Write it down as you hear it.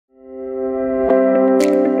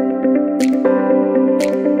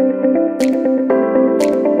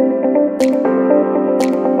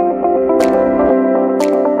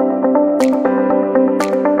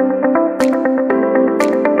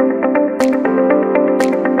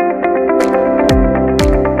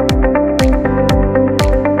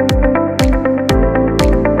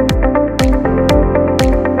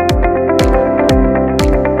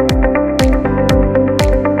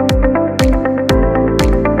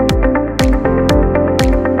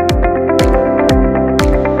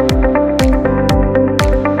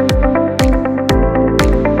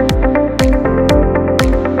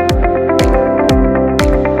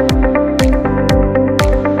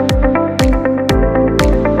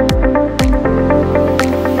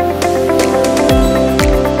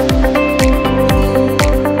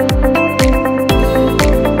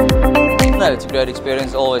great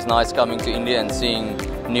experience. Always nice coming to India and seeing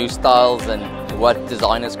new styles and what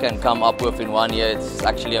designers can come up with in 1 year. It's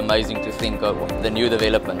actually amazing to think of the new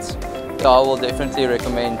developments. So I will definitely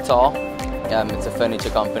recommend Tar. It's a furniture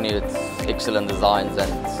company. It's excellent designs and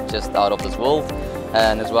it's just out of this world.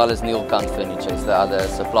 And as well as Neil Kant Furniture is the other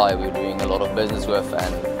supplier we're doing a lot of business with,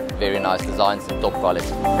 and very nice designs and top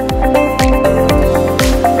quality.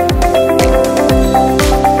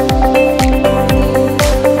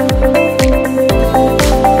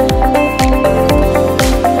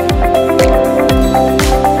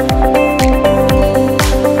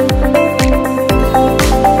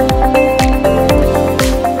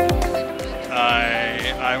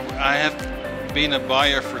 I have been a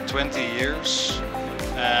buyer for 20 years,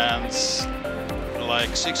 and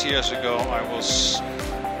like 6 years ago I was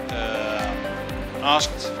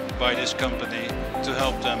asked by this company to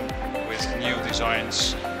help them with new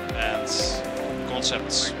designs and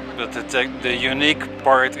concepts. But the unique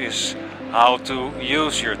part is how to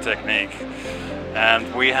use your technique.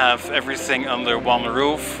 And we have everything under one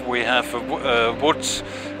roof. We have a wood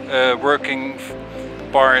working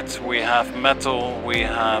part, we have metal, we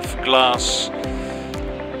have glass.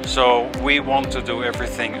 So we want to do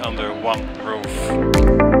everything under one roof.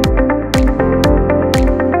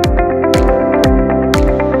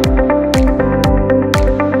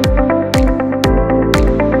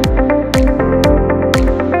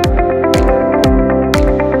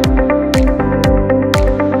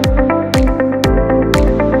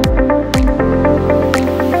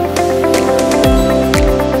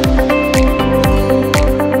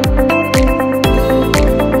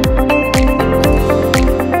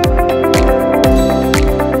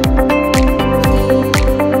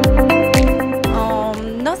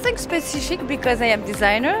 Specific because I am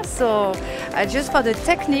designer, so just for the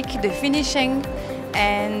technique, the finishing,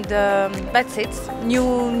 and that's it.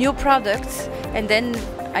 New products, and then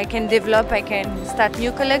I can develop, I can start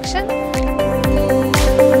new collection.